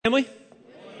Family,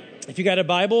 if you got a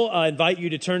Bible, I invite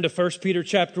you to turn to 1 Peter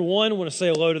chapter 1. I want to say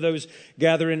hello to those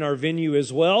gathered in our venue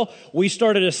as well. We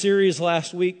started a series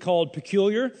last week called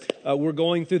Peculiar. We're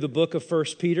going through the book of 1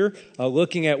 Peter,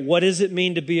 looking at what does it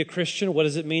mean to be a Christian? What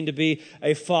does it mean to be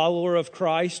a follower of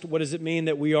Christ? What does it mean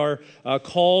that we are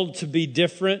called to be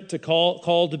different,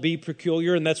 called to be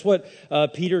peculiar? And that's what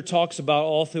Peter talks about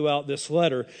all throughout this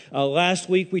letter. Last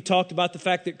week we talked about the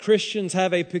fact that Christians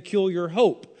have a peculiar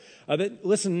hope.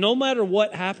 Listen, no matter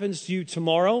what happens to you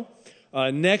tomorrow,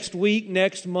 next week,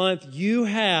 next month, you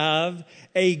have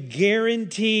a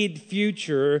guaranteed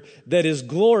future that is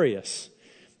glorious.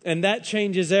 And that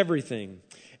changes everything.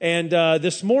 And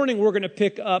this morning, we're going to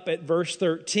pick up at verse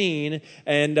 13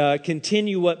 and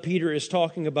continue what Peter is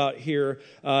talking about here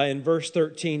in verse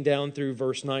 13 down through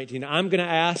verse 19. I'm going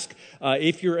to ask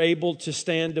if you're able to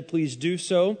stand to please do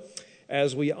so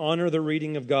as we honor the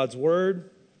reading of God's Word.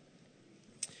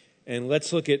 And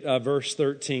let's look at verse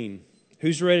 13.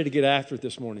 Who's ready to get after it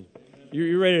this morning?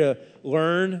 You're ready to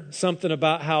learn something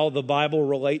about how the Bible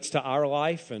relates to our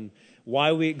life and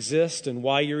why we exist and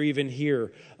why you're even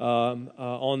here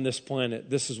on this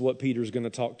planet. This is what Peter's going to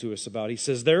talk to us about. He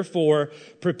says, therefore,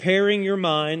 preparing your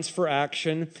minds for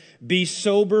action, be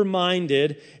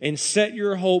sober-minded and set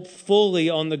your hope fully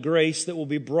on the grace that will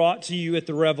be brought to you at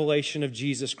the revelation of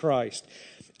Jesus Christ.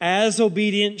 As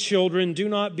obedient children, do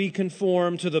not be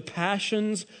conformed to the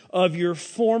passions of your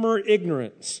former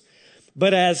ignorance.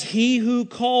 But as he who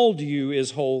called you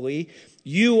is holy,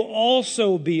 you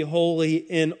also be holy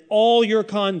in all your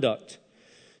conduct.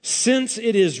 Since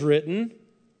it is written,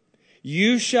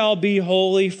 you shall be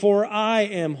holy, for I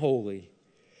am holy.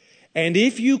 And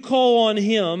if you call on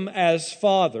him as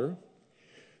Father,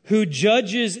 who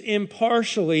judges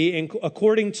impartially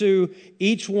according to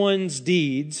each one's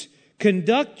deeds,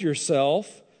 conduct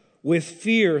yourself with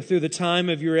fear through the time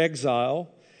of your exile,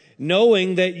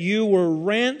 knowing that you were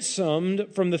ransomed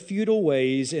from the futile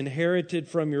ways inherited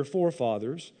from your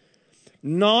forefathers,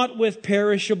 not with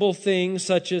perishable things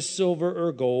such as silver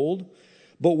or gold,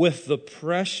 but with the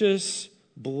precious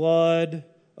blood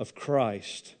of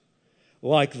Christ,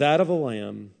 like that of a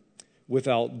lamb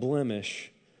without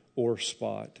blemish or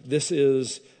spot. This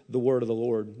is the word of the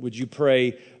Lord. Would you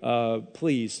pray,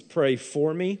 please pray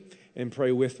for me? And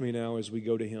pray with me now as we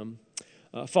go to him.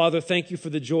 Father, thank you for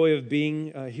the joy of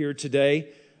being here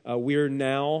today. We are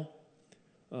now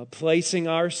placing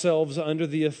ourselves under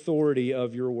the authority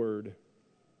of your word.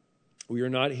 We are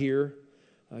not here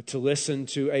to listen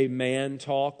to a man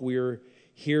talk. We are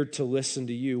here to listen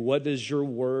to you. What does your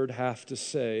word have to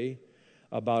say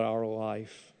about our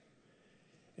life?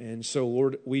 And so,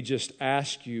 Lord, we just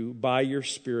ask you by your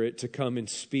Spirit to come and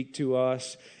speak to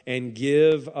us and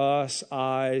give us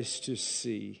eyes to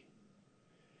see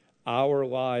our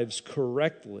lives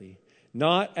correctly,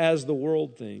 not as the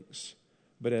world thinks,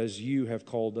 but as you have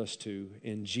called us to.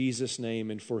 In Jesus'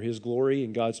 name and for his glory,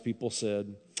 and God's people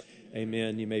said,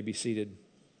 amen. You may be seated.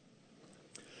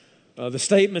 The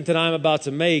statement that I'm about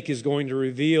to make is going to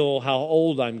reveal how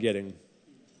old I'm getting.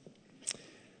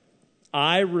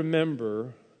 I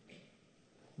remember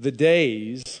the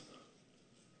days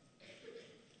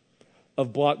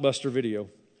of Blockbuster Video.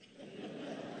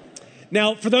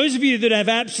 Now, for those of you that have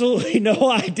absolutely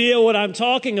no idea what I'm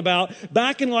talking about,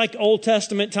 back in like Old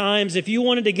Testament times, if you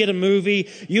wanted to get a movie,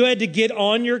 you had to get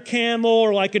on your camel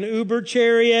or like an Uber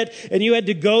chariot, and you had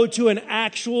to go to an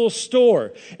actual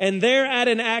store. And there at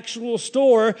an actual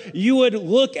store, you would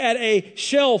look at a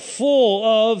shelf full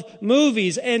of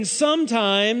movies. And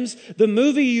sometimes the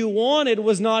movie you wanted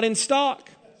was not in stock.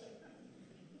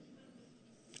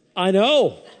 I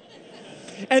know.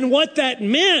 And what that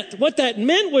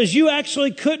meant was you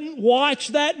actually couldn't watch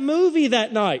that movie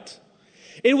that night.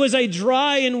 It was a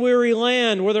dry and weary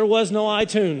land where there was no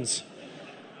iTunes.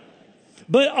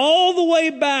 But all the way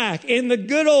back in the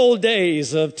good old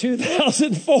days of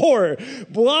 2004,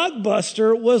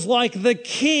 Blockbuster was like the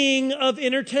king of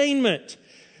entertainment.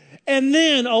 And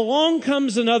then along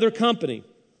comes another company.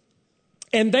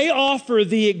 And they offer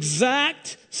the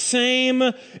exact same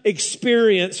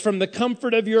experience from the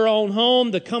comfort of your own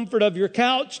home, the comfort of your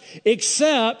couch,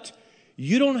 except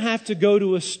you don't have to go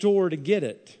to a store to get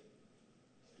it.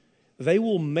 They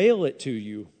will mail it to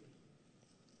you.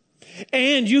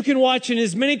 And you can watch it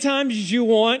as many times as you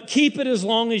want, keep it as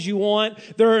long as you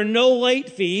want. There are no late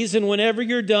fees, and whenever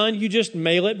you're done, you just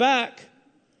mail it back.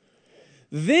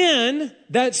 Then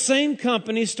that same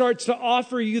company starts to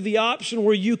offer you the option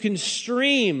where you can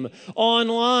stream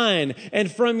online and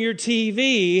from your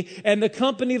TV. And the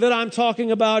company that I'm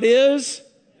talking about is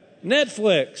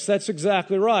Netflix. That's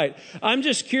exactly right. I'm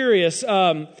just curious,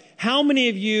 how many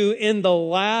of you in the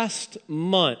last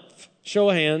month, show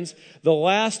of hands, the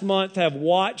last month have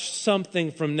watched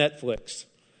something from Netflix?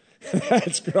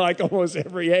 That's like almost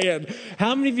every hand.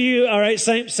 How many of you, all right,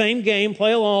 same game,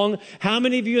 play along. How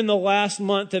many of you in the last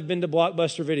month have been to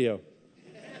Blockbuster Video?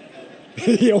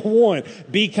 One.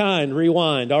 Be kind,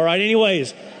 rewind. All right,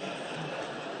 anyways.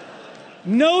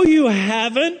 No, you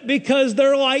haven't, because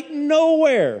they're like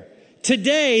nowhere.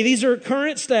 Today, these are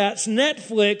current stats.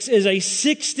 Netflix is a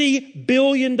 $60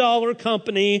 billion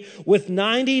company with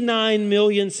 99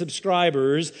 million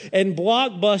subscribers, and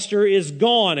Blockbuster is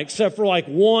gone except for like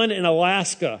one in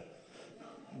Alaska.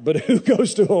 But who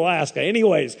goes to Alaska?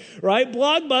 Anyways, right?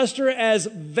 Blockbuster has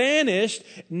vanished.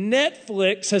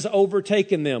 Netflix has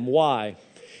overtaken them. Why?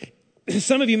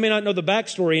 Some of you may not know the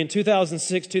backstory. In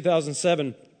 2006,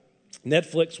 2007,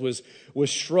 Netflix was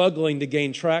struggling to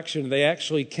gain traction. They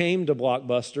actually came to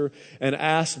Blockbuster and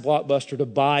asked Blockbuster to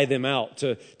buy them out,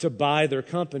 to buy their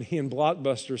company. And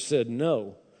Blockbuster said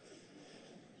no.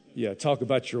 Yeah, talk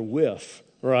about your whiff,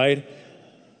 right?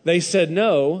 They said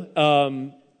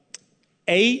no.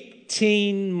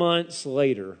 18 months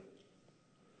later,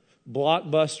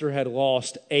 Blockbuster had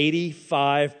lost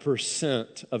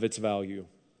 85% of its value.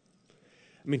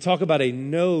 I mean, talk about a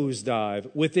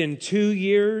nosedive. Within 2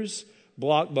 years,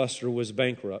 Blockbuster was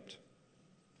bankrupt.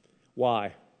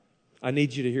 Why? I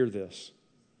need you to hear this.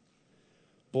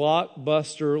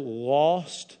 Blockbuster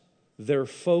lost their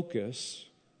focus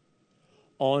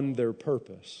on their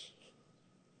purpose.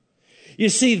 You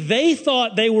see, they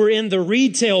thought they were in the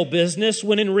retail business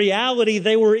when in reality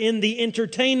they were in the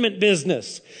entertainment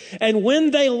business. And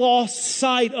when they lost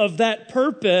sight of that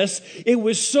purpose, it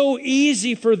was so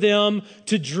easy for them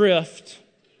to drift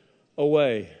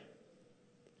away.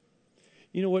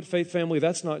 You know what, Faith Family?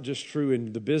 That's not just true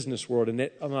in the business world. And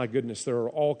oh my goodness, there are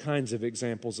all kinds of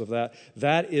examples of that.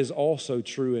 That is also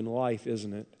true in life,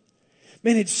 isn't it?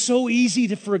 Man, it's so easy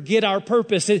to forget our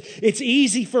purpose. It's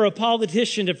easy for a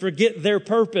politician to forget their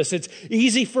purpose. It's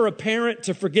easy for a parent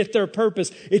to forget their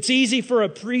purpose. It's easy for a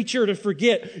preacher to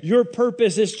forget your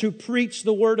purpose is to preach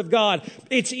the Word of God.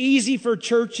 It's easy for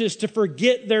churches to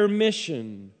forget their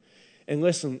mission. And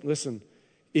listen,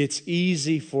 it's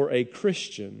easy for a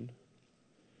Christian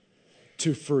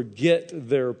to forget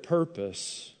their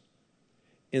purpose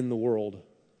in the world.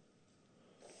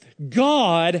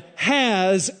 God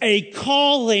has a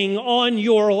calling on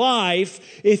your life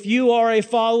if you are a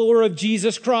follower of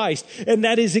Jesus Christ. And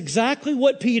that is exactly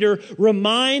what Peter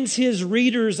reminds his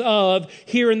readers of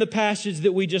here in the passage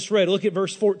that we just read. Look at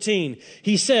verse 14.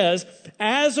 He says,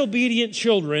 "As obedient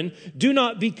children, do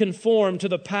not be conformed to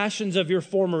the passions of your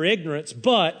former ignorance,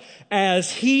 but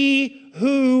as He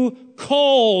who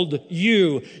called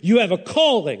you." You have a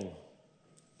calling.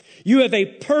 You have a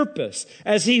purpose.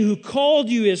 As He who called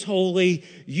you is holy,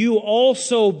 you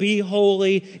also be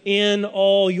holy in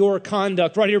all your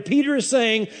conduct. Right here, Peter is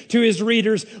saying to his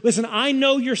readers, listen, I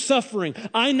know you're suffering.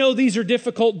 I know these are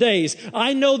difficult days.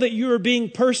 I know that you are being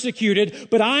persecuted,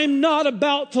 but I'm not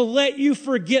about to let you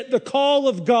forget the call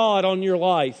of God on your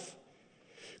life.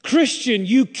 Christian,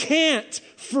 you can't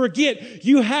forget.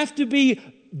 You have to be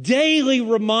daily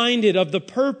reminded of the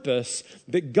purpose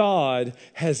that God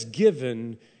has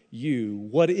given you.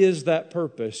 What is that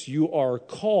purpose? You are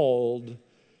called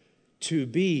to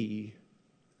be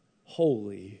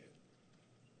holy.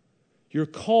 You're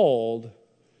called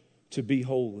to be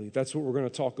holy. That's what we're going to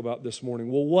talk about this morning.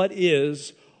 Well, what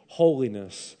is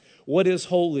holiness? What is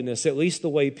holiness? At least the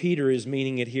way Peter is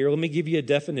meaning it here. Let me give you a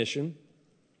definition.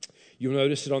 You'll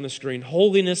notice it on the screen.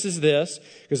 Holiness is this,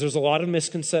 because there's a lot of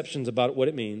misconceptions about what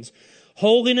it means.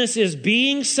 Holiness is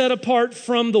being set apart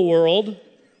from the world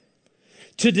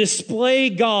to display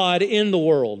God in the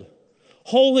world.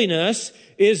 Holiness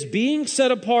is being set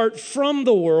apart from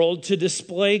the world to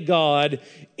display God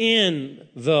in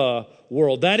the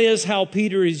world. That is how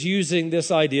Peter is using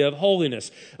this idea of holiness.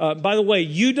 By the way,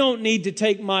 you don't need to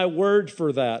take my word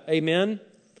for that. Amen?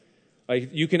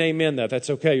 You can amen that. That's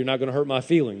okay. You're not going to hurt my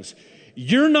feelings.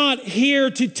 You're not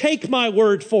here to take my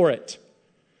word for it.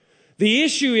 The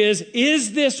issue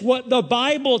is this what the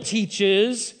Bible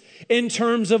teaches in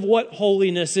terms of what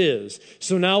holiness is?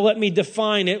 So now let me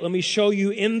define it. Let me show you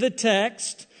in the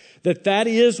text that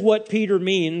is what Peter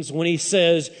means when he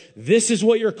says, this is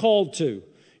what you're called to.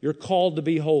 You're called to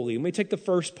be holy. Let me take the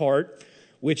first part,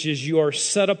 which is you are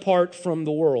set apart from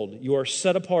the world. You are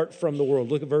set apart from the world.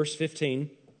 Look at verse 15.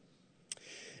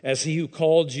 As He who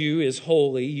called you is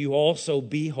holy, you also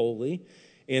be holy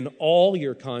in all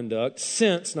your conduct,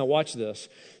 since, now watch this,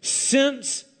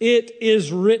 since it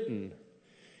is written,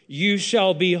 you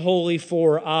shall be holy,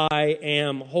 for I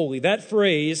am holy. That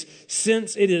phrase,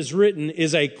 since it is written,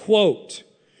 is a quote.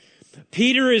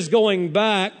 Peter is going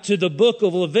back to the book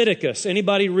of Leviticus.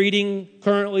 Anybody reading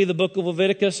currently the book of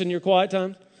Leviticus in your quiet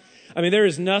time? I mean, there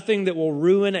is nothing that will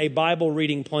ruin a Bible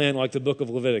reading plan like the book of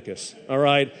Leviticus, all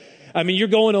right? I mean, you're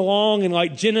going along in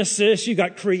like Genesis, you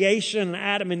got creation, and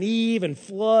Adam and Eve, and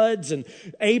floods, and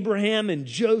Abraham and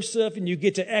Joseph, and you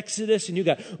get to Exodus, and you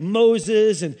got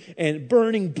Moses, and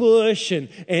burning bush, and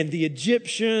the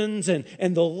Egyptians, and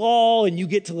the law, and you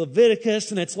get to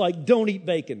Leviticus, and it's like, don't eat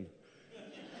bacon.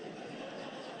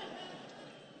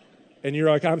 And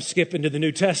you're like, I'm skipping to the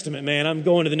New Testament, man. I'm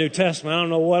going to the New Testament. I don't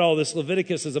know what all this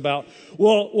Leviticus is about.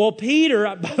 Well, Peter,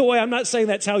 by the way, I'm not saying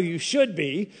that's how you should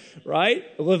be, right?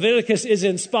 Leviticus is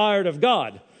inspired of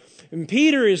God. And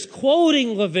Peter is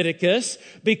quoting Leviticus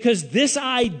because this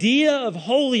idea of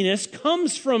holiness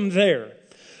comes from there.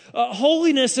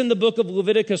 Holiness in the book of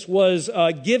Leviticus was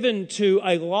given to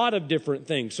a lot of different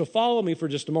things. So follow me for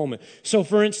just a moment. So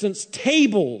for instance,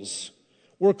 tables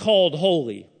were called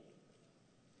holy.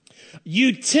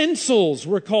 Utensils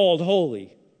were called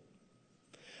holy.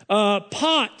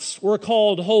 Pots were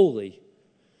called holy.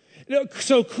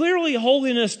 So clearly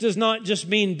holiness does not just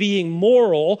mean being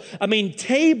moral. I mean,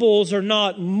 tables are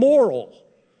not moral.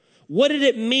 What did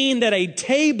it mean that a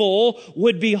table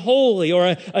would be holy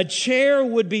or a chair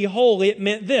would be holy? It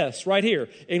meant this right here.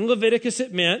 In Leviticus,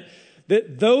 it meant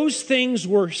that those things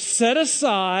were set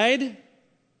aside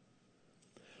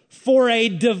for a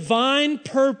divine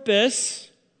purpose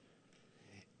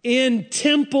in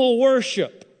temple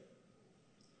worship.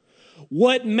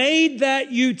 What made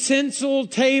that utensil,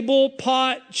 table,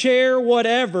 pot, chair,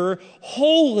 whatever,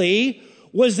 holy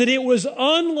was that it was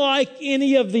unlike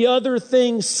any of the other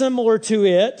things similar to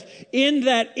it in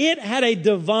that it had a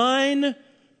divine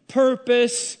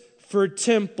purpose for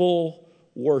temple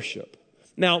worship.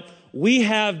 Now, we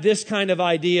have this kind of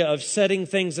idea of setting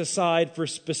things aside for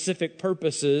specific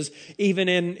purposes, even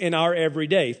in our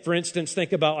everyday. For instance,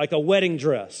 think about like a wedding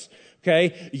dress,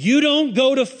 okay? You don't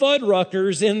go to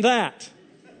Fuddruckers in that.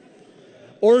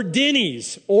 Or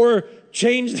Denny's, or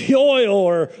change the oil,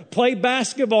 or play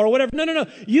basketball, or whatever. No.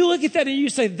 You look at that and you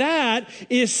say, that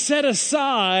is set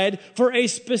aside for a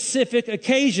specific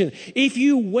occasion. If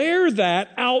you wear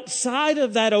that outside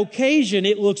of that occasion,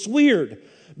 it looks weird,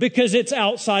 because it's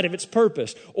outside of its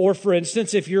purpose. Or for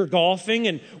instance, if you're golfing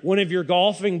and one of your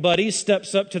golfing buddies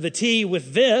steps up to the tee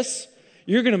with this,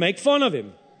 you're going to make fun of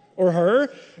him or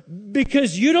her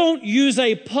because you don't use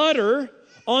a putter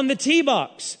on the tee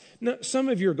box. Now, some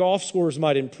of your golf scores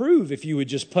might improve if you would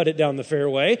just putt it down the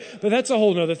fairway, but that's a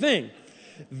whole other thing.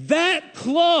 That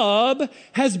club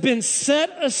has been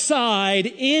set aside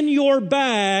in your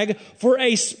bag for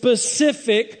a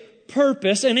specific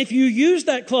purpose, and if you use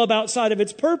that club outside of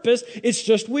its purpose, it's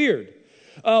just weird.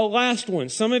 Last one.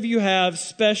 Some of you have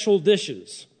special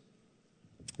dishes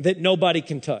that nobody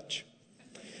can touch.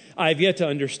 I've yet to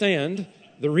understand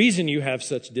the reason you have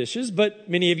such dishes, but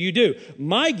many of you do.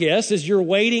 My guess is you're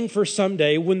waiting for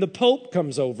someday when the Pope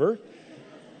comes over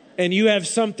and you have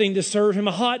something to serve him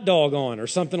a hot dog on or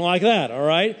something like that, all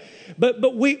right?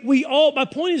 But we all, my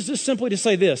point is just simply to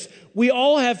say this. We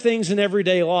all have things in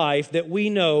everyday life that we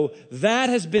know that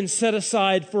has been set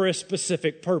aside for a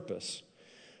specific purpose.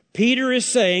 Peter is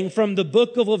saying from the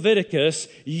book of Leviticus,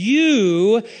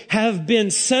 you have been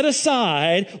set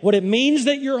aside. What it means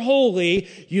that you're holy,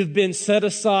 you've been set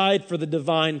aside for the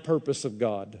divine purpose of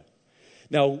God.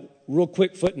 Now, real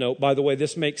quick footnote, by the way,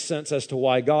 this makes sense as to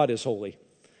why God is holy.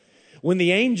 When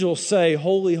the angels say,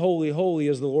 holy, holy, holy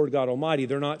is the Lord God Almighty,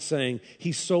 they're not saying,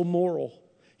 He's so moral.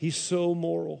 He's so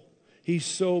moral. He's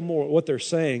so moral. What they're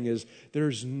saying is,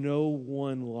 there's no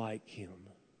one like Him.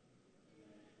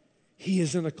 He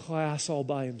is in a class all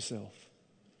by Himself.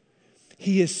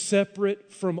 He is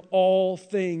separate from all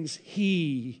things.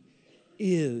 He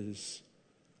is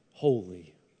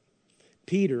holy.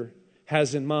 Peter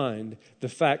has in mind the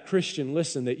fact, Christian,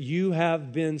 listen, that you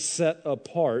have been set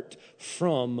apart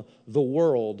from the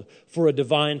world for a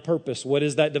divine purpose. What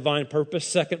is that divine purpose?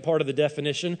 Second part of the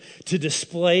definition, to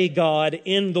display God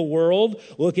in the world.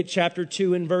 Look at chapter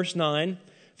 2 and verse 9.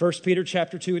 1 Peter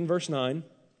chapter 2 and verse 9.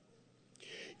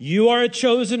 You are a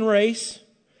chosen race,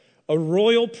 a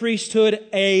royal priesthood,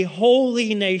 a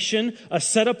holy nation, a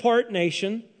set-apart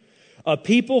nation, a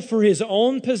people for His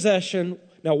own possession.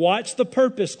 Now watch the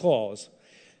purpose clause.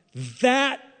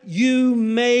 That you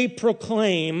may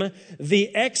proclaim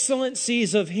the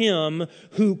excellencies of Him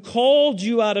who called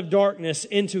you out of darkness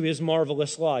into His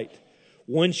marvelous light.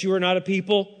 Once you were not a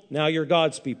people, now you're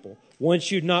God's people.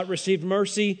 Once you'd not received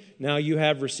mercy, now you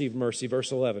have received mercy.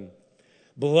 Verse 11.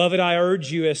 Beloved, I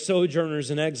urge you as sojourners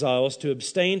and exiles to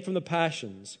abstain from the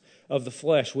passions of the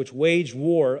flesh, which wage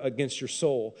war against your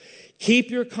soul. Keep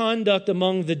your conduct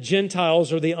among the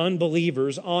Gentiles or the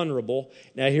unbelievers honorable.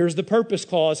 Now here's the purpose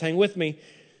clause. Hang with me.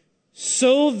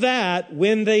 So that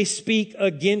when they speak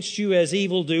against you as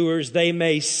evildoers, they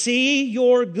may see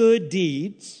your good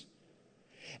deeds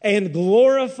and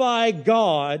glorify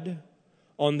God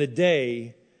on the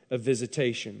day of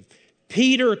visitation.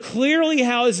 Peter clearly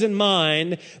has in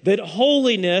mind that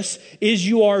holiness is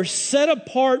you are set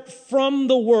apart from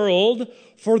the world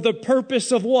for the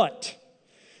purpose of what?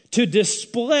 To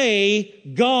display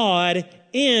God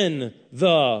in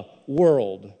the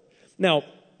world. Now,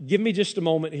 give me just a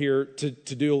moment here to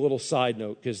do a little side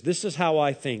note, because this is how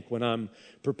I think when I'm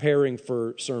preparing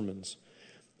for sermons.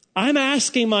 I'm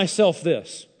asking myself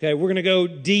this. Okay, we're going to go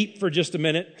deep for just a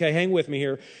minute. Okay, hang with me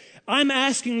here. I'm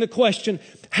asking the question,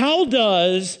 how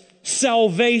does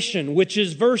salvation, which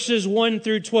is verses 1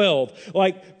 through 12,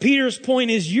 like Peter's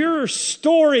point is your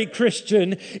story,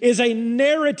 Christian, is a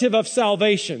narrative of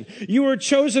salvation. You were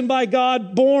chosen by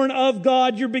God, born of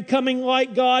God, you're becoming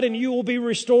like God, and you will be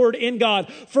restored in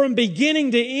God. From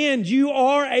beginning to end, you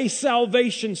are a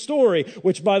salvation story,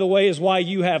 which, by the way, is why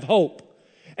you have hope.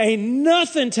 Ain't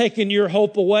nothing taking your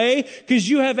hope away, because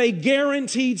you have a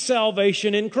guaranteed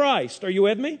salvation in Christ. Are you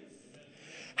with me?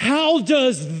 How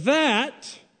does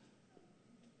that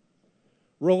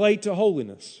relate to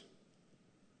holiness?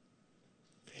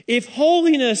 If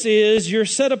holiness is you're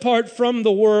set apart from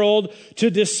the world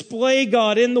to display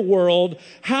God in the world,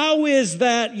 how is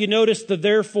that, you notice the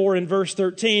therefore in verse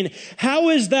 13, how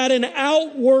is that an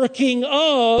outworking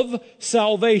of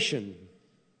salvation?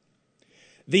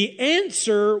 The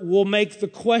answer will make the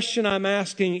question I'm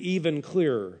asking even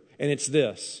clearer, and it's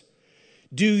this.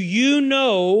 Do you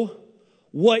know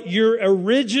what your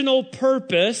original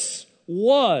purpose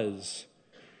was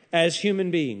as human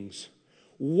beings?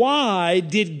 Why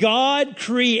did God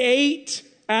create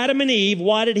Adam and Eve?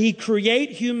 Why did He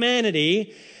create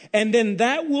humanity? And then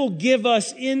that will give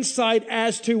us insight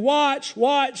as to, watch,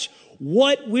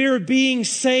 what we're being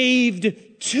saved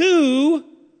to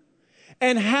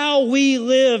and how we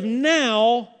live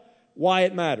now, why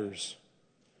it matters.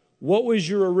 What was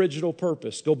your original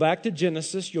purpose? Go back to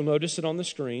Genesis. You'll notice it on the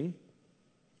screen.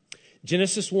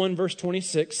 Genesis 1 verse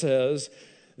 26 says,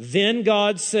 Then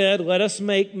God said, let us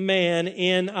make man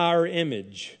in our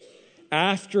image,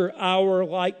 after our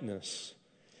likeness.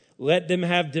 Let them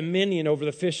have dominion over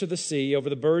the fish of the sea, over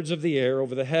the birds of the air,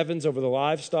 over the heavens, over the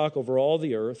livestock, over all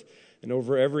the earth, and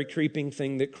over every creeping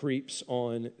thing that creeps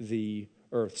on the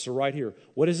earth. So right here,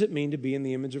 what does it mean to be in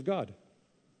the image of God?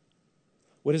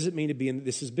 What does it mean to be in,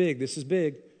 this is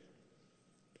big.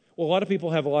 Well, a lot of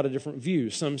people have a lot of different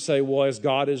views. Some say, well, as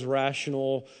God is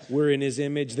rational, we're in His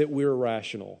image, that we're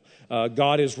rational.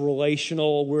 God is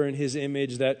relational, we're in His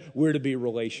image, that we're to be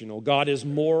relational. God is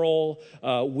moral.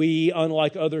 We,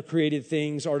 unlike other created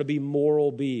things, are to be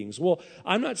moral beings. Well,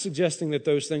 I'm not suggesting that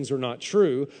those things are not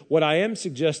true. What I am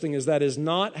suggesting is that is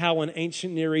not how an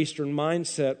ancient Near Eastern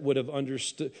mindset would have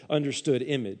understood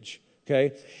image.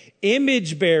 Okay?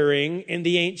 Image bearing in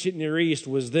the ancient Near East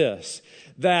was this,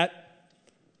 that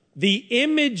the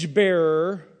image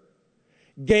bearer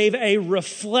gave a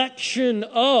reflection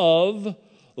of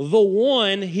the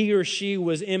one he or she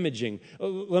was imaging.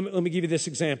 Let me give you this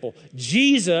example.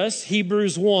 Jesus,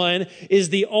 Hebrews 1, is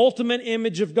the ultimate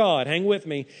image of God. Hang with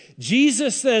me.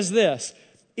 Jesus says this,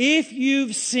 if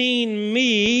you've seen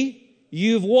me,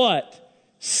 you've what?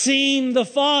 Seen the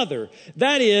Father.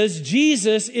 That is,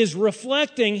 Jesus is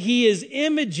reflecting, He is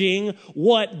imaging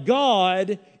what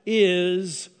God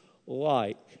is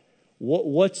like.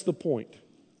 What's the point?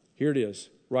 Here it is,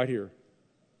 right here.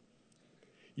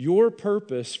 Your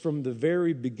purpose from the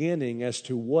very beginning as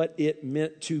to what it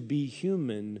meant to be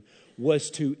human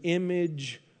was to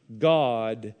image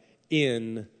God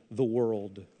in the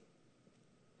world.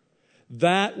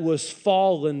 That was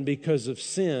fallen because of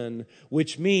sin,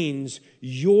 which means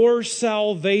your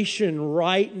salvation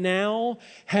right now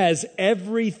has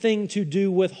everything to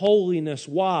do with holiness.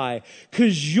 Why?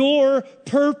 Because your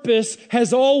purpose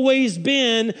has always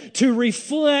been to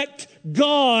reflect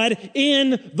God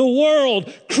in the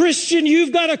world. Christian,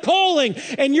 you've got a calling,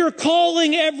 and your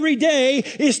calling every day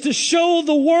is to show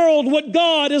the world what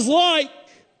God is like.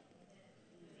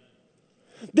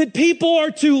 That people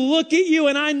are to look at you,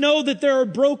 and I know that there are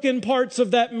broken parts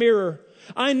of that mirror.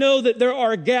 I know that there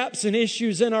are gaps and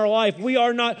issues in our life. We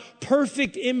are not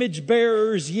perfect image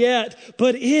bearers yet,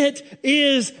 but it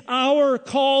is our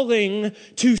calling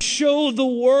to show the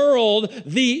world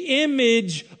the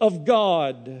image of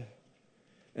God.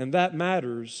 And that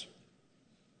matters.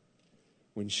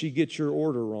 when she gets your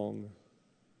order wrong.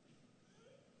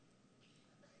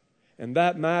 And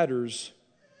that matters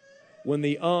when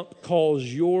the ump calls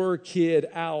your kid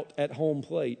out at home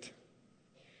plate.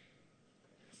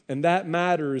 And that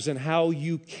matters in how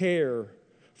you care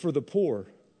for the poor.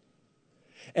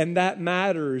 And that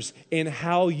matters in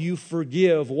how you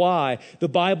forgive. Why? The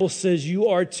Bible says you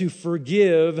are to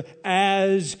forgive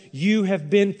as you have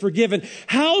been forgiven.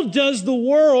 How is the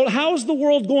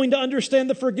world going to understand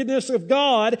the forgiveness of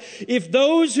God if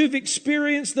those who've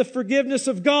experienced the forgiveness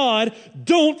of God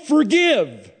don't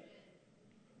forgive?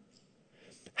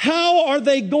 How are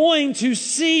they going to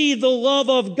see the love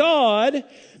of God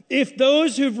if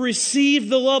those who've received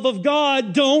the love of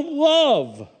God don't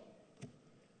love?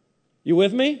 You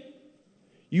with me?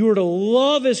 You are to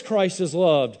love as Christ has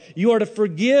loved. You are to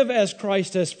forgive as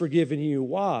Christ has forgiven you.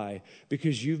 Why?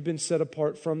 Because you've been set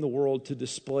apart from the world to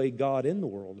display God in the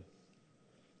world.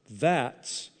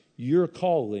 That's your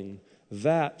calling.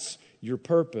 That's your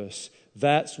purpose.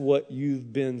 That's what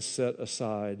you've been set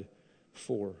aside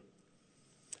for.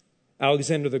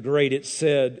 Alexander the Great, it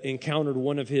said, encountered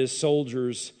one of his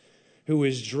soldiers who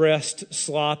was dressed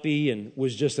sloppy and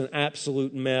was just an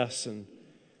absolute mess. And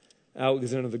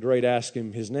Alexander the Great asked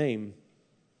him his name.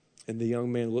 And the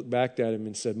young man looked back at him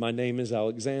and said, "My name is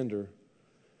Alexander."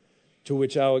 To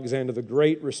which Alexander the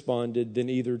Great responded, "Then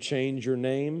either change your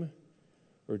name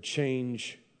or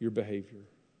change your behavior."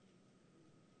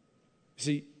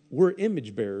 See, we're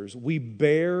image bearers. We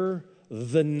bear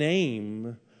the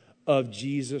name of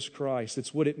Jesus Christ.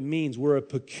 That's what it means. We're a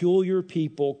peculiar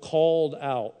people called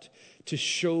out to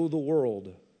show the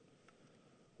world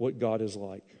what God is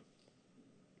like.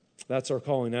 That's our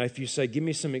calling. Now, if you say, "Give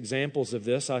me some examples of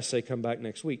this," I say, come back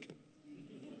next week.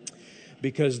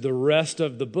 Because the rest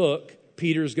of the book,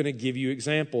 Peter's going to give you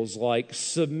examples like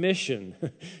submission.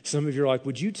 Some of you are like,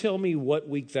 "Would you tell me what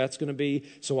week that's going to be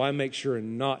so I make sure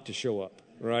not to show up,"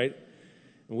 right?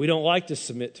 And we don't like to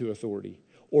submit to authority.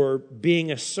 Or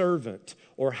being a servant,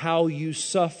 or how you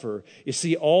suffer. You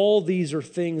see, all these are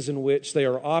things in which they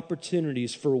are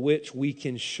opportunities for which we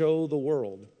can show the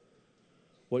world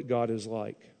what God is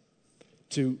like,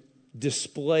 to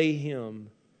display Him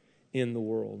in the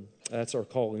world. That's our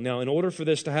calling. Now, in order for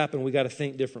this to happen, we got to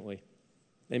think differently.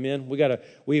 Amen.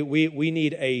 We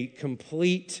need a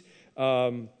complete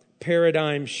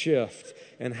paradigm shift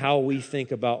in how we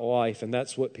think about life, and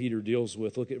that's what Peter deals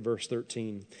with. Look at verse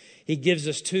 13. He gives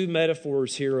us two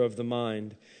metaphors here of the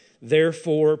mind.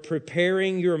 Therefore,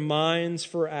 preparing your minds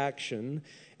for action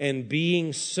and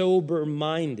being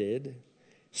sober-minded,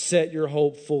 set your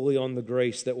hope fully on the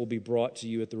grace that will be brought to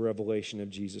you at the revelation of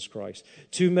Jesus Christ.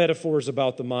 Two metaphors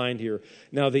about the mind here.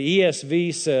 Now, the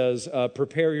ESV says,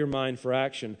 prepare your mind for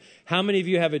action. How many of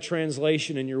you have a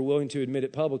translation, and you're willing to admit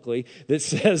it publicly, that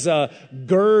says,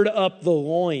 gird up the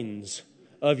loins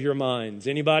of your minds?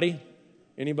 Anybody?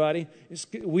 Anybody?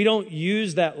 We don't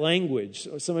use that language.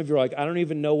 Some of you are like, "I don't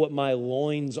even know what my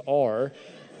loins are,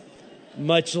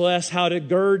 much less how to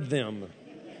gird them."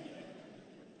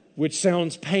 Which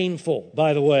sounds painful,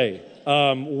 by the way.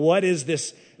 What is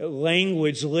this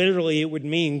language? Literally, it would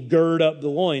mean gird up the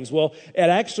loins. Well, it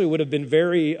actually would have been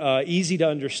very easy to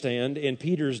understand in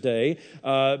Peter's day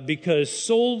because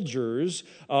soldiers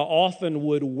often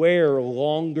would wear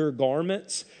longer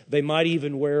garments. They might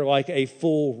even wear like a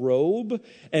full robe.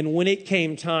 And when it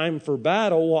came time for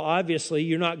battle, well, obviously,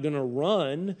 you're not going to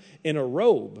run in a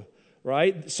robe.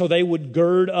 Right? So they would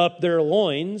gird up their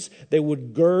loins. They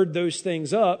would gird those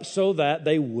things up so that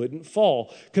they wouldn't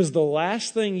fall. Because the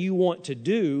last thing you want to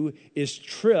do is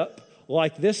trip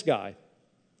like this guy.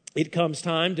 It comes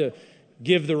time to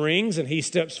give the rings, and he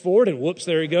steps forward, and whoops,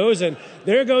 there he goes. And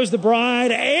there goes the bride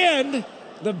and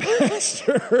the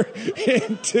pastor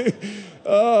into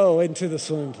the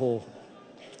swimming pool.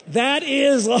 That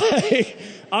is like,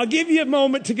 I'll give you a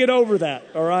moment to get over that,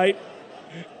 all right?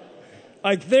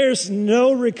 Like, there's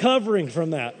no recovering from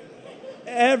that,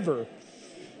 ever.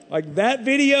 Like, that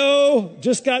video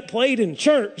just got played in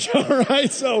church, all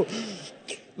right? So,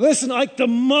 listen, like, the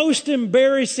most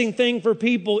embarrassing thing for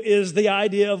people is the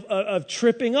idea of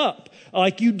tripping up.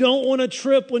 Like, you don't want to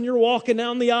trip when you're walking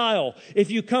down the aisle. If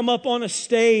you come up on a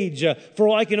stage for,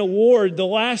 like, an award, the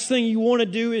last thing you want to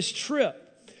do is trip.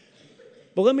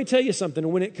 But let me tell you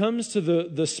something. When it comes to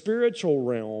the spiritual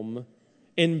realm,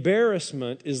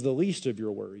 embarrassment is the least of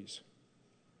your worries.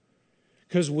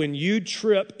 Because when you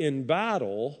trip in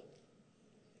battle,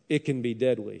 it can be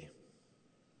deadly.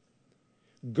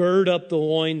 Gird up the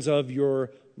loins of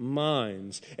your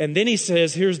minds. And then he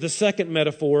says, here's the second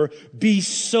metaphor, be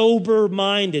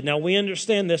sober-minded. Now we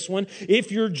understand this one.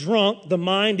 If you're drunk, the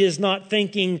mind is not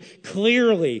thinking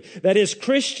clearly. That is,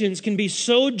 Christians can be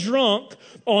so drunk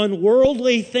on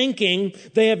worldly thinking,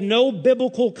 they have no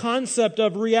biblical concept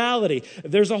of reality.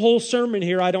 There's a whole sermon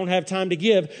here I don't have time to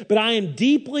give, but I am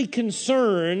deeply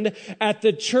concerned at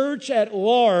the church at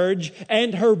large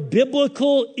and her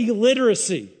biblical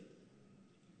illiteracy.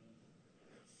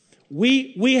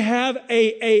 We have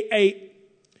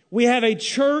a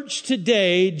church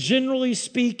today, generally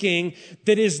speaking,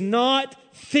 that is not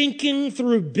thinking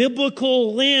through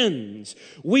biblical lens.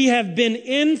 We have been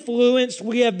influenced,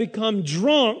 we have become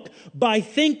drunk by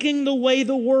thinking the way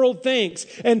the world thinks.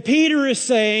 And Peter is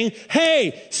saying,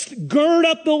 hey, gird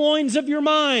up the loins of your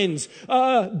minds.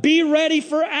 Be ready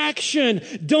for action.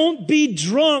 Don't be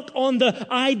drunk on the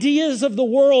ideas of the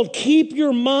world. Keep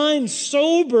your mind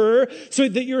sober so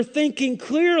that you're thinking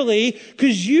clearly,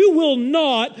 because you will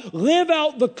not live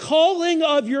out the calling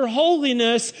of your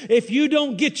holiness if you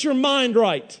don't get your mind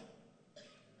right.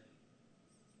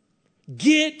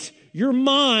 Get your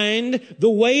mind the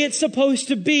way it's supposed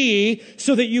to be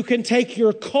so that you can take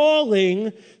your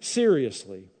calling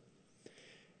seriously.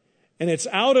 And it's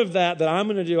out of that I'm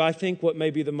going to do, I think, what may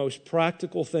be the most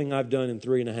practical thing I've done in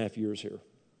 3.5 years here.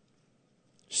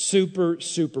 Super,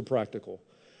 super practical.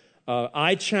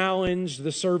 I challenged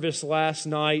the service last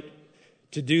night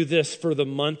to do this for the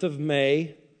month of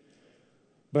May.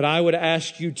 But I would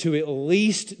ask you to at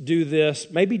least do this,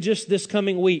 maybe just this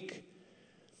coming week.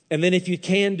 And then if you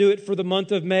can do it for the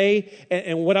month of May,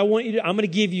 and what I want you to do, I'm going to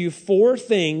give you 4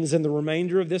 things in the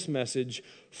remainder of this message.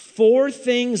 4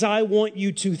 things I want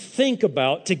you to think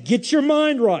about to get your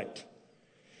mind right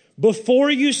before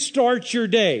you start your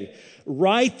day.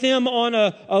 Write them on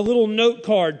a little note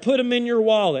card. Put them in your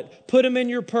wallet. Put them in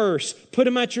your purse. Put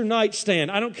them at your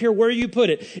nightstand. I don't care where you put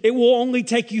it. It will only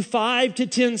take you 5 to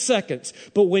 10 seconds.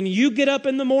 But when you get up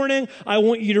in the morning, I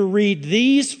want you to read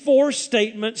these 4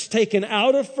 statements taken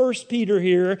out of 1 Peter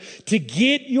here to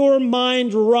get your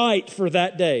mind right for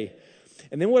that day.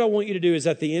 And then what I want you to do is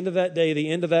at the end of that day,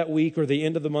 the end of that week, or the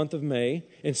end of the month of May,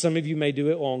 and some of you may do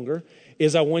it longer,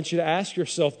 is I want you to ask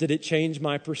yourself, did it change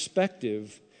my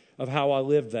perspective of how I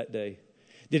lived that day?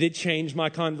 Did it change my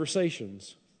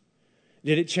conversations?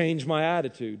 Did it change my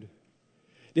attitude?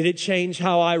 Did it change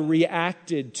how I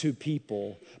reacted to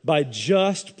people by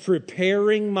just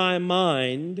preparing my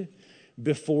mind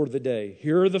before the day?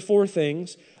 Here are the 4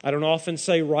 things. I don't often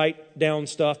say write down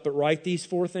stuff, but write these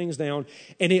 4 things down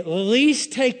and at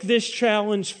least take this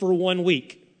challenge for 1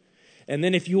 week. And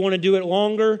then if you want to do it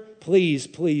longer, please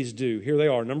do. Here they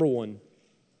are. Number 1.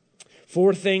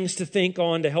 4 things to think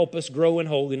on to help us grow in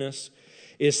holiness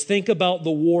is think about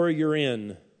the war you're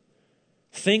in.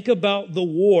 Think about the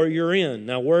war you're in.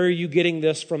 Now, where are you getting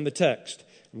this from the text?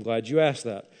 I'm glad you asked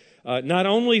that. Not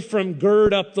only from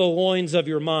gird up the loins of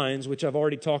your minds, which I've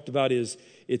already talked about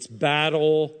it's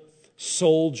battle,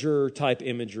 soldier type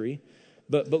imagery.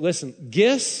 But listen,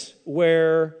 guess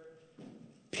where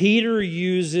Peter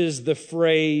uses the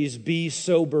phrase be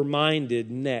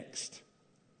sober-minded next.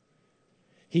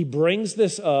 He brings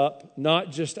this up not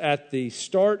just at the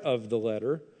start of the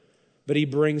letter, but he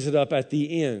brings it up at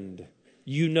the end.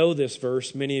 You know this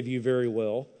verse, many of you very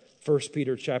well. 1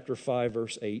 Peter chapter 5,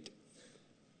 verse 8.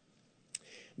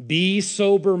 Be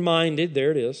sober-minded,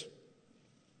 there it is.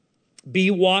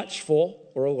 Be watchful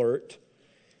or alert.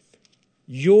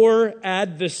 Your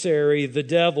adversary, the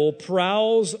devil,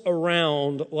 prowls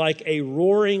around like a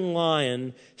roaring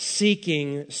lion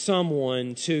seeking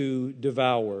someone to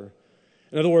devour.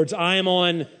 In other words, I am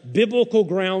on biblical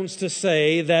grounds to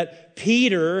say that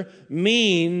Peter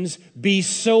means be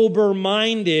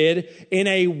sober-minded in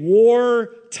a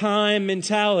wartime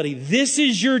mentality. This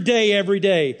is your day every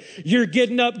day. You're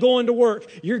getting up, going to work.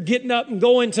 You're getting up and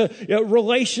going to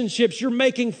relationships. You're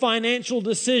making financial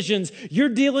decisions. You're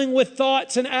dealing with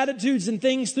thoughts and attitudes and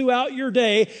things throughout your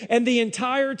day. And the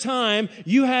entire time,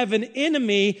 you have an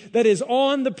enemy that is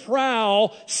on the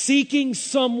prowl, seeking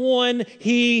someone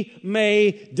he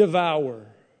may devour.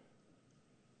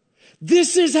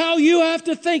 This is how you have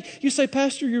to think. You say,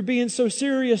 Pastor, you're being so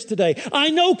serious today.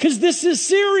 I know, because this is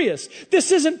serious.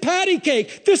 This isn't patty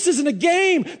cake. This isn't a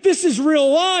game. This is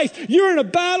real life. You're in a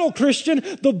battle, Christian.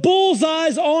 The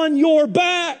bullseye's on your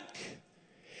back.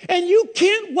 And you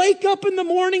can't wake up in the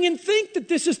morning and think that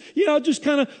this is, just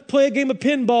kind of play a game of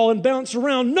pinball and bounce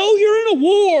around. No, you're in a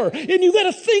war, and you got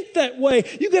to think that way.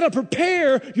 You got to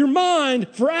prepare your mind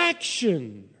for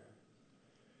action.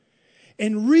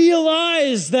 and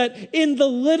realize that in the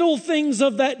little things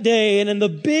of that day and in the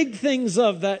big things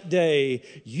of that day,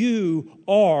 you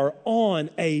are on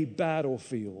a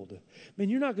battlefield. Man,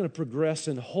 you're not going to progress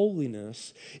in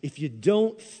holiness if you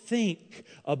don't think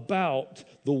about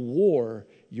the war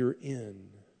you're in.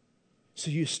 So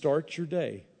you start your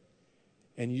day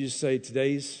and you just say,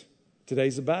 today's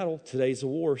a battle, today's a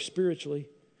war spiritually,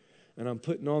 and I'm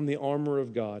putting on the armor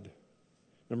of God.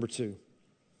 Number 2,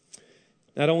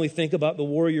 not only think about the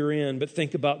war you're in, but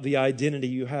think about the identity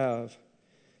you have.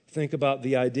 Think about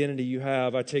the identity you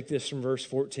have. I take this from verse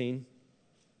 14.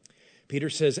 Peter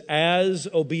says, as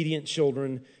obedient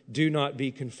children, do not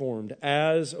be conformed.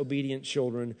 As obedient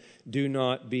children, do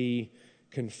not be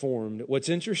conformed. What's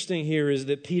interesting here is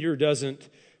that Peter doesn't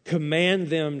command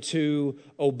them to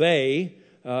obey.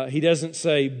 He doesn't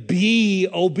say, be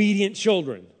obedient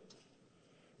children.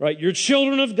 Right? You're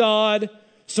children of God,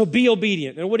 so be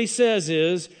obedient. And what he says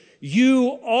is,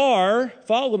 you are,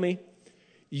 follow me,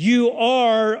 you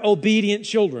are obedient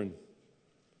children.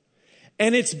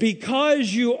 And it's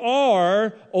because you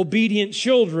are obedient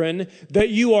children that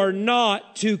you are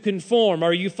not to conform.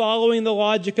 Are you following the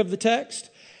logic of the text?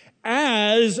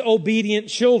 As obedient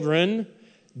children,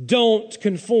 don't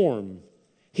conform.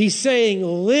 He's saying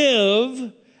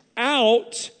live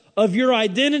out of your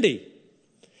identity.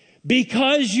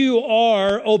 Because you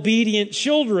are obedient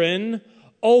children,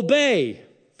 obey.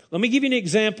 Let me give you an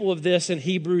example of this in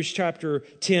Hebrews chapter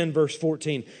 10, verse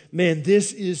 14. Man,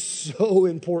 this is so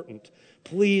important.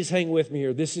 Please hang with me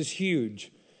here. This is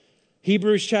huge.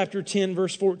 Hebrews chapter 10,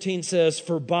 verse 14 says,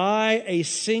 for by a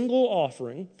single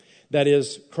offering, that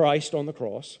is Christ on the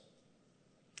cross,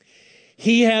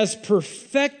 he has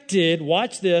perfected,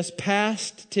 watch this,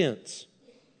 past tense.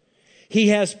 He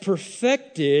has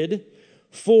perfected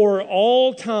for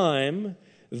all time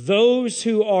those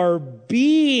who are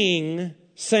being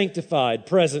sanctified,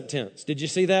 present tense. Did you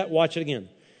see that? Watch it again.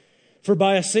 For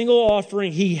by a single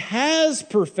offering, he has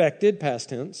perfected, past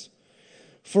tense,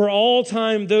 for all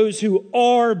time those who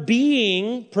are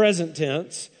being, present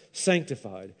tense,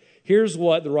 sanctified. Here's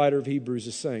what the writer of Hebrews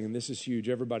is saying, and this is huge.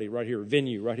 Everybody right here,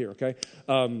 venue right here, okay?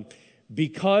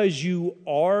 Because you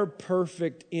are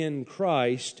perfect in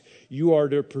Christ, you are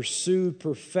to pursue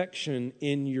perfection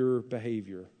in your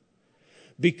behavior.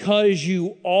 Because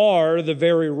you are the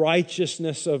very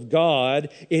righteousness of God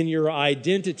in your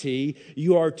identity,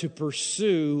 you are to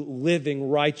pursue living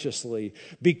righteously.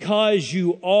 Because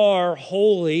you are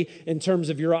holy in terms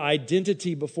of your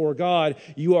identity before God,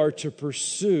 you are to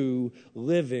pursue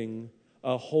living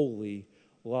a holy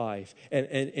life.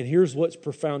 And here's what's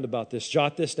profound about this.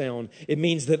 Jot this down. It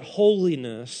means that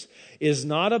holiness is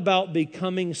not about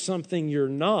becoming something you're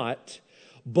not,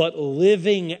 but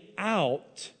living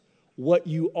out what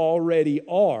you already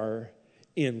are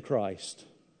in Christ.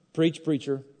 Preach,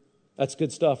 preacher. That's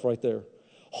good stuff right there.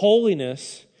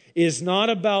 Holiness is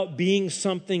not about being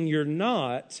something you're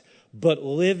not, but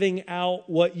living out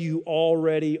what you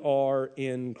already are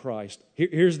in Christ.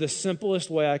 Here's the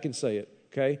simplest way I can say it,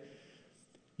 okay?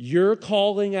 Your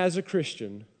calling as a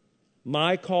Christian,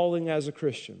 my calling as a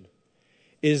Christian,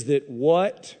 is that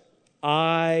what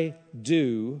I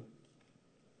do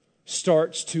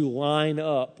starts to line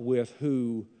up with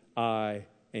who I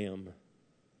am.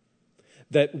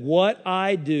 That what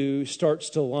I do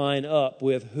starts to line up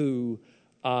with who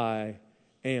I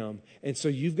am. And so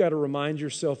you've got to remind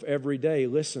yourself every day,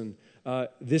 listen,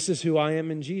 this is who I am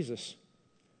in Jesus.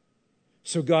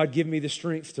 So God, give me the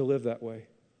strength to live that way.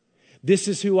 This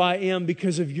is who I am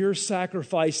because of your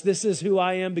sacrifice. This is who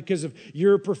I am because of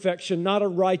your perfection. Not a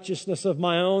righteousness of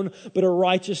my own, but a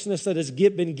righteousness that has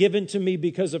been given to me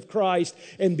because of Christ.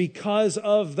 And because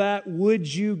of that,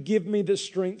 would you give me the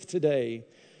strength today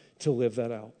to live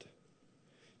that out?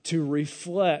 To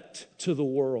reflect to the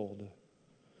world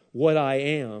what I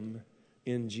am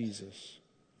in Jesus.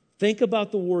 Think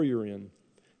about the war you're in.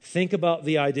 Think about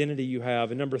the identity you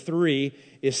have. And number 3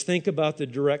 is think about the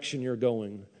direction you're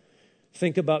going.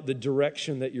 Think about the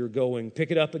direction that you're going.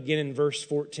 Pick it up again in verse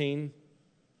 14.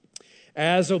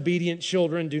 As obedient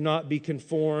children, do not be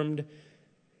conformed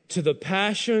to the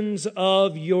passions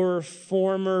of your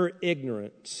former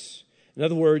ignorance. In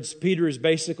other words, Peter is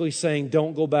basically saying,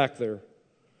 don't go back there.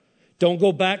 Don't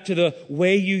go back to the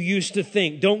way you used to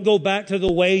think. Don't go back to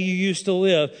the way you used to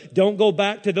live. Don't go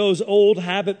back to those old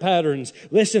habit patterns.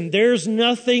 Listen, there's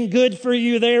nothing good for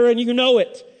you there, and you know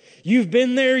it. You've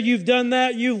been there, you've done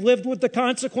that, you've lived with the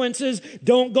consequences.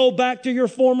 Don't go back to your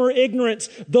former ignorance.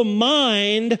 The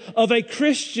mind of a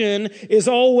Christian is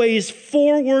always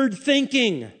forward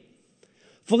thinking.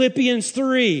 Philippians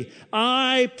 3,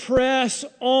 I press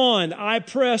on, I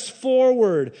press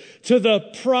forward to the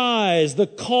prize, the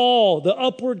call, the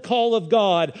upward call of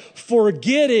God,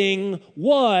 forgetting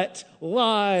what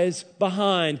lies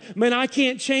behind. Man, I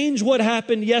can't change what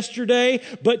happened yesterday,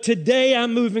 but today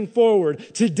I'm moving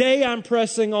forward. Today I'm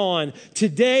pressing on.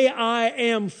 Today I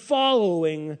am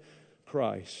following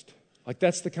Christ. Like,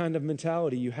 that's the kind of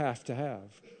mentality you have to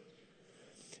have.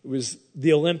 It was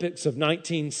the Olympics of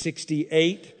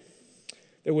 1968.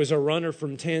 There was a runner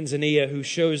from Tanzania who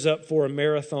shows up for a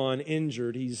marathon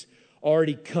injured. He's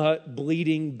already cut,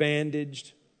 bleeding,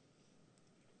 bandaged.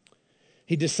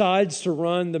 He decides to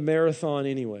run the marathon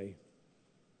anyway.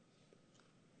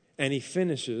 And he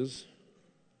finishes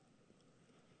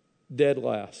dead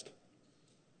last.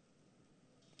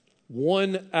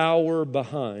 1 hour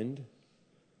behind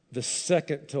the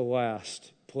second to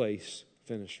last place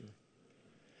finisher.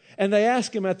 And they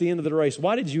ask him at the end of the race,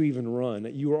 why did you even run?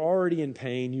 You were already in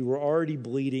pain. You were already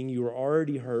bleeding. You were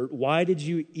already hurt. Why did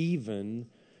you even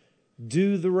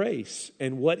do the race?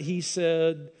 And what he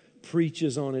said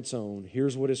preaches on its own.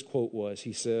 Here's what his quote was.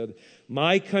 He said,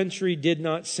 my country did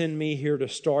not send me here to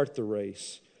start the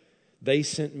race. They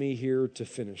sent me here to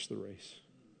finish the race.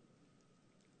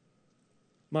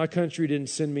 My country didn't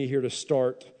send me here to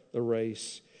start the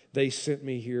race. They sent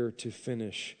me here to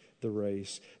finish the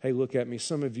race. Hey, look at me.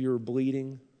 Some of you are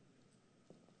bleeding.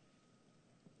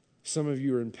 Some of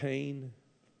you are in pain.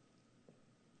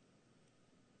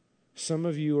 Some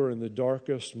of you are in the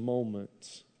darkest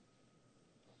moments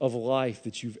of life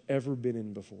that you've ever been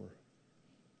in before.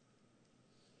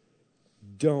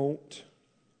 Don't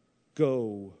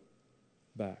go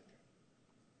back.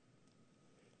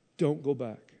 Don't go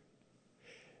back.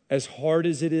 As hard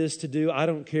as it is to do, I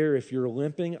don't care if you're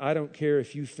limping. I don't care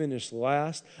if you finish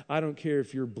last. I don't care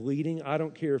if you're bleeding. I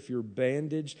don't care if you're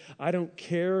bandaged. I don't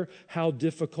care how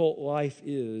difficult life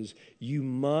is. You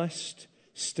must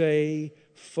stay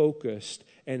focused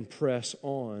and press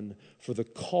on for the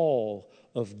call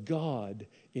of God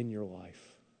in your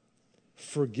life.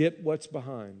 Forget what's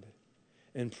behind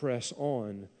and press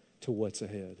on to what's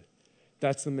ahead.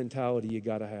 That's the mentality you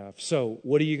got to have. So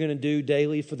what are you going to do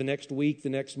daily for the next week, the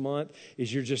next month?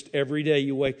 Is you're just every day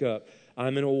you wake up,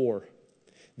 I'm in a war.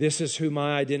 This is who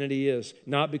my identity is,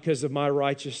 not because of my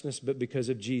righteousness, but because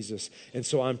of Jesus. And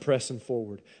so I'm pressing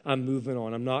forward. I'm moving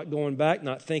on. I'm not going back,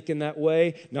 not thinking that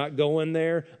way, not going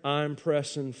there. I'm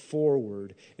pressing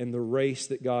forward in the race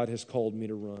that God has called me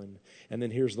to run. And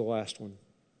then here's the last one.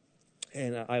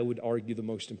 And I would argue the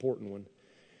most important one.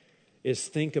 Is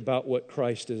think about what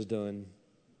Christ has done.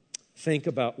 Think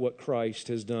about what Christ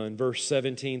has done. Verse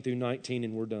 17 through 19,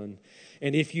 and we're done.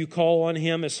 And if you call on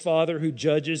him as Father who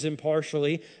judges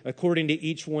impartially according to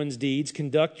each one's deeds,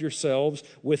 conduct yourselves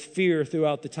with fear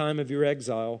throughout the time of your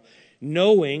exile,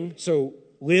 knowing, so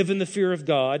live in the fear of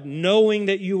God, knowing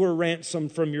that you were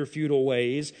ransomed from your futile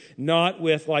ways, not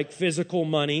with like physical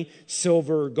money,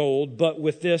 silver or gold, but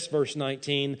with this, verse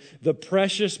 19, the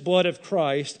precious blood of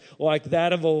Christ, like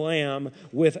that of a lamb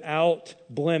without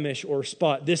blemish or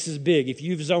spot. This is big. If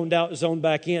you've zoned out, zone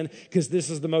back in, because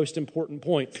this is the most important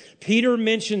point. Peter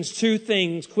mentions two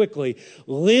things quickly.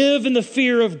 Live in the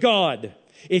fear of God.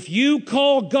 If you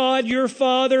call God your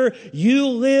Father, you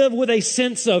live with a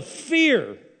sense of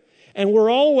fear. And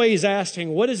we're always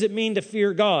asking, what does it mean to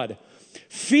fear God?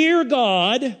 Fear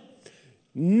God,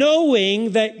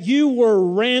 knowing that you were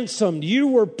ransomed. You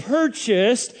were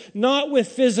purchased, not with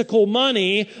physical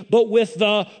money, but with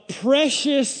the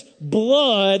precious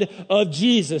blood of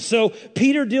Jesus. So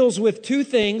Peter deals with two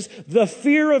things, the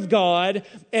fear of God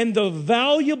and the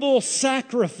valuable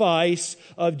sacrifice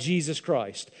of Jesus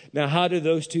Christ. Now, how do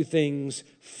those two things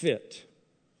fit?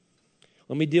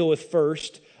 Let me deal with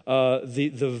first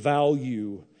the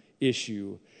value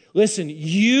issue. Listen,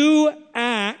 you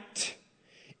act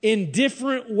in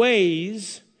different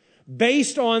ways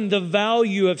based on the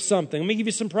value of something. Let me give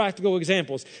you some practical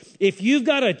examples. If you've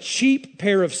got a cheap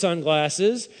pair of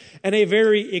sunglasses and a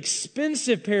very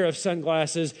expensive pair of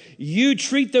sunglasses, you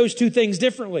treat those two things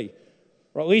differently.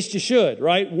 Or at least you should,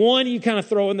 right? One, you kind of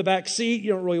throw in the back seat.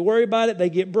 You don't really worry about it. They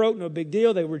get broke, no big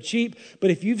deal. They were cheap.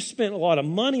 But if you've spent a lot of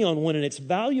money on one and it's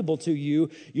valuable to you,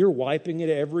 you're wiping it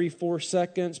every 4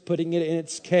 seconds, putting it in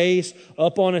its case,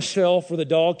 up on a shelf where the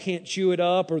dog can't chew it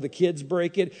up or the kids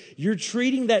break it. You're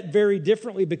treating that very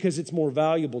differently because it's more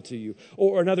valuable to you.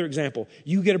 Or another example,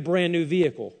 you get a brand new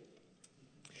vehicle.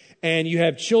 And you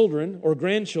have children or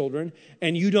grandchildren,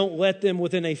 and you don't let them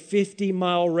within a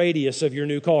 50-mile radius of your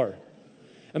new car.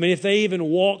 I mean, if they even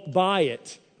walk by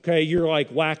it, okay, you're like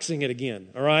waxing it again,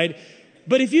 all right?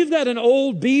 But if you've got an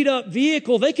old beat-up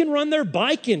vehicle, they can run their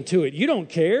bike into it. You don't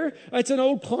care. It's an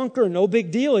old clunker, no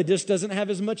big deal. It just doesn't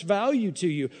have as much value to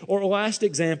you. Or last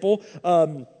example,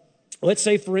 let's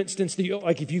say, for instance,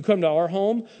 like if you come to our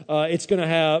home, it's going to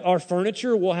have, our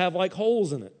furniture will have like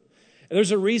holes in it. And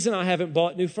there's a reason I haven't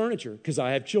bought new furniture, because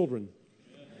I have children.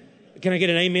 Can I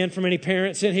get an amen from any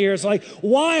parents in here? It's like,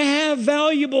 why have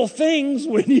valuable things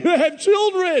when you have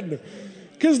children?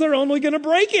 Because they're only going to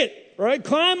break it. Right?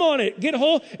 Climb on it, get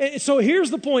hold. And so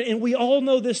here's the point, and we all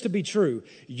know this to be true.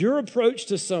 Your approach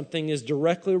to something is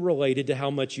directly related to how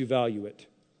much you value it.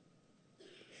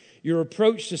 Your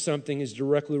approach to something is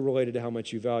directly related to how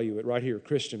much you value it. Right here,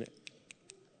 Christian.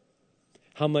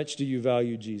 How much do you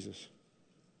value Jesus?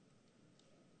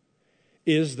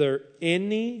 Is there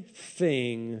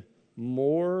anything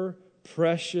more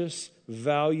precious,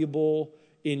 valuable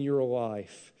in your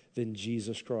life than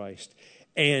Jesus Christ?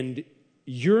 And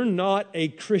you're not a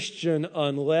Christian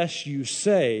unless you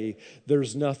say,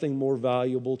 there's nothing more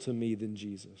valuable to me than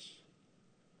Jesus.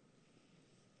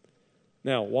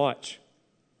 Now, watch.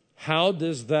 How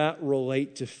does that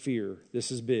relate to fear?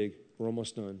 This is big. We're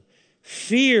almost done.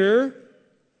 Fear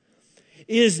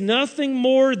is nothing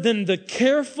more than the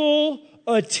careful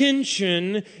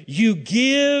attention you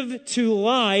give to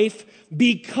life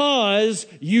because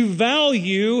you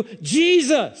value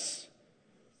Jesus.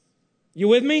 You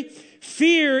with me?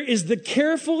 Fear is the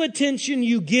careful attention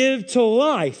you give to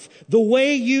life, the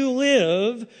way you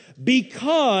live,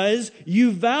 because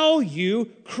you value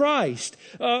Christ.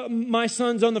 My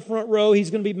son's on the front row. He's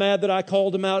going to be mad that I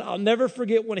called him out. I'll never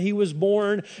forget when he was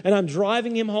born, and I'm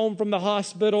driving him home from the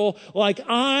hospital. Like,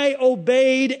 I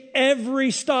obeyed every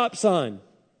stop sign.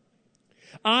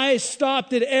 I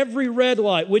stopped at every red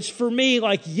light, which for me,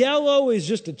 like, yellow is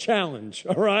just a challenge,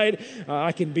 all right?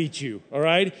 I can beat you, all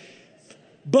right?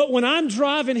 But when I'm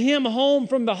driving him home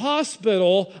from the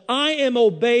hospital, I am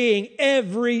obeying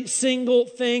every single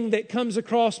thing that comes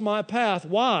across my path.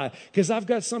 Why? Because I've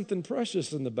got something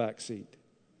precious in the back seat.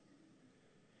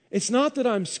 It's not that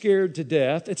I'm scared to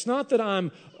death. It's not that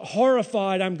I'm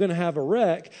horrified I'm going to have a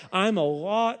wreck. I'm a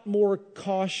lot more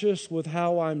cautious with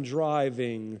how I'm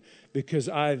driving because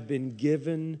I've been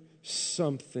given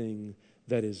something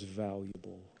that is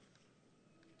valuable.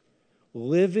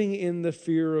 Living in the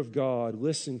fear of God,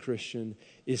 listen, Christian,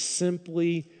 is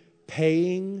simply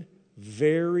paying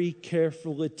very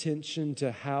careful attention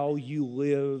to how you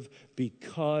live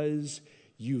because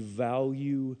you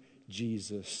value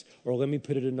Jesus. Or let me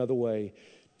put it another way.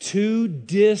 To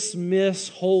dismiss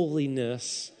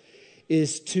holiness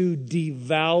is to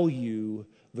devalue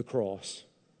the cross.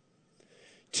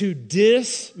 To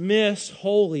dismiss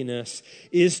holiness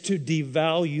is to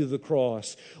devalue the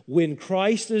cross. When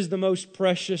Christ is the most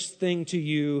precious thing to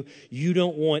you, you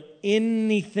don't want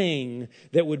anything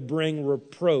that would bring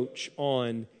reproach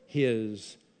on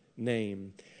His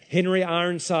name. Henry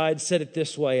Ironside said it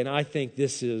this way, and I think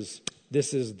this is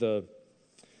the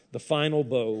final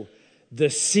bow. The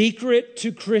secret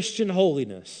to Christian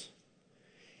holiness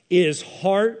is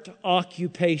heart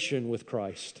occupation with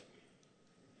Christ.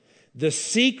 The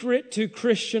secret to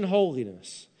Christian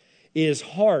holiness is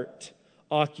heart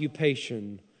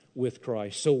occupation with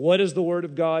Christ. So what does the Word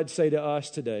of God say to us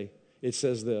today? It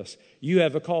says this: you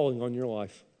have a calling on your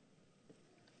life.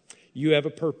 You have a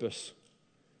purpose.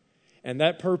 And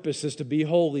that purpose is to be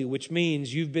holy, which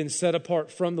means you've been set apart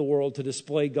from the world to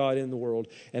display God in the world.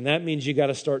 And that means you got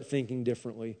to start thinking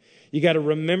differently. You got to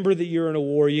remember that you're in a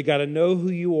war. You got to know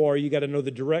who you are. You got to know the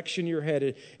direction you're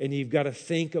headed. And you've got to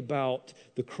think about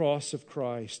the cross of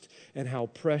Christ and how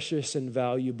precious and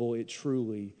valuable it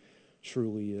truly,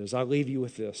 truly is. I'll leave you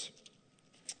with this.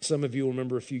 Some of you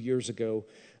remember a few years ago,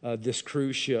 this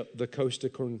cruise ship, the Costa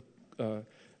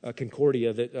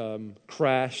Concordia, that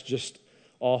crashed just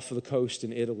off of the coast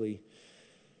in Italy.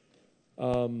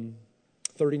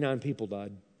 39 people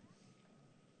died.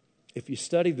 If you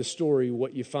study the story,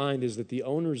 what you find is that the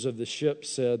owners of the ship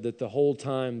said that the whole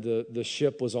time the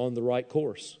ship was on the right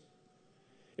course.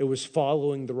 It was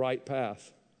following the right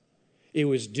path. It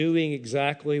was doing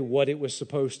exactly what it was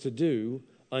supposed to do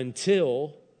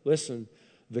until, listen,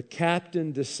 the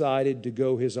captain decided to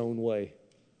go his own way.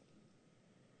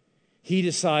 He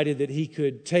decided that he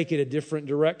could take it a different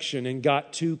direction and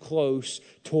got too close,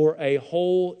 tore a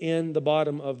hole in the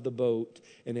bottom of the boat,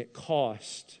 and it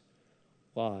cost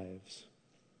lives.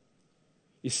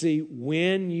 You see,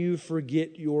 when you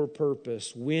forget your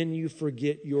purpose, when you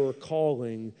forget your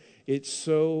calling, it's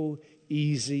so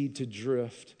easy to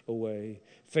drift away.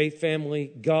 Faith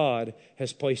family, God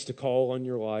has placed a call on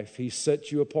your life. He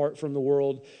set you apart from the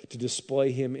world to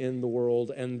display Him in the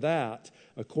world. And that,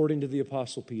 according to the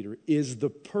Apostle Peter, is the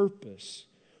purpose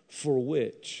for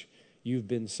which you've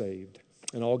been saved.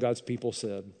 And all God's people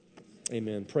said,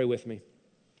 amen. Pray with me.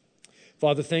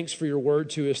 Father, thanks for your word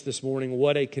to us this morning.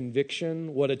 What a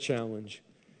conviction, what a challenge.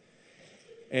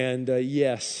 And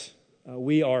yes,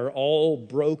 we are all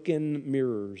broken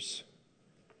mirrors.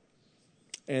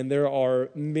 And there are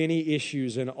many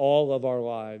issues in all of our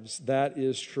lives. That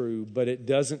is true, but it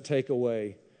doesn't take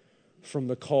away from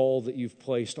the call that you've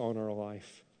placed on our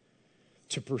life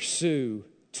to pursue,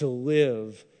 to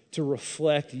live, to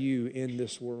reflect you in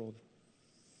this world.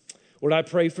 Lord, I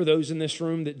pray for those in this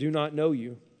room that do not know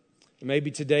you.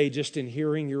 Maybe today, just in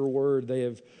hearing your word, they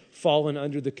have fallen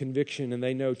under the conviction and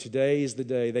they know today is the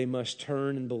day they must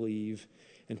turn and believe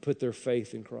and put their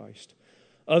faith in Christ.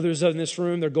 Others in this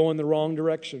room, they're going the wrong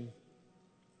direction,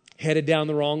 headed down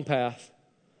the wrong path,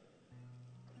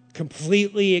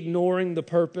 completely ignoring the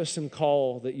purpose and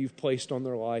call that you've placed on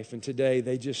their life. And today,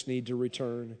 they just need to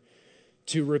return,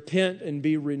 to repent and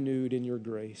be renewed in your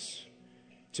grace,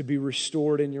 to be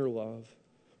restored in your love.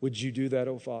 Would you do that,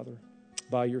 oh Father?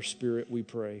 By your Spirit we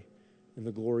pray, in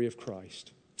the glory of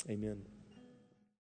Christ. Amen.